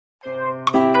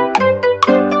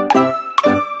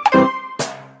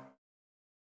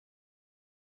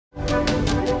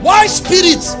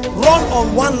Spirits run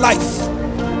on one life.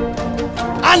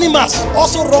 Animals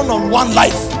also run on one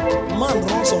life. Man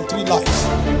runs on 3 lives.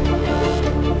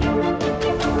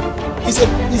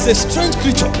 He's a strange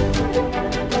creature.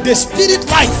 The spirit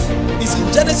life is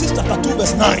in Genesis chapter 2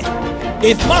 verse 9.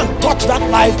 If man touch that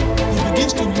life, he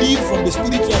begins to live from the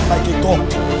spirit realm like a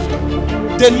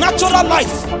god. The natural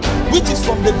life, which is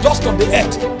from the dust of the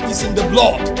earth, is in the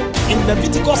blood. In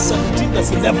Leviticus 17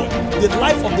 verse 11, the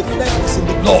life of the flesh is in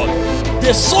the blood.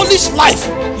 The soulish life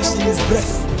is in his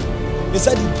breath. He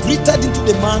said he breathed into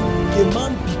the man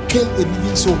became a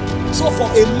living soul. So for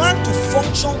a man to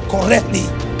function correctly,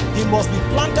 he must be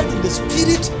planted in the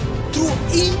spirit through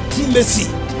intimacy,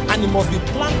 and he must be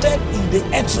planted in the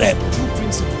earth realm through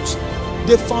principles.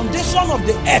 The foundation of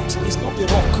the earth is not a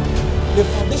rock. The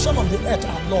foundation of the earth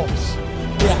are laws.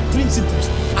 They are principles.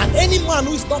 And any man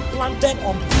who is not planted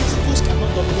on principles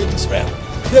cannot dominate this realm.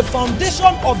 The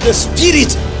foundation of the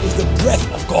spirit is the breath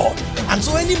of God. And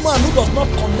so any man who does not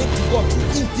connect to God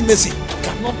through intimacy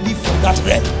cannot live from that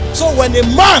realm. So when a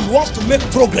man wants to make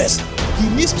progress, he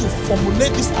needs to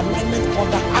formulate this alignment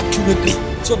order accurately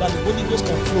so that the Holy Ghost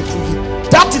can flow through him.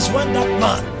 That is when that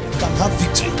man can have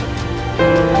victory.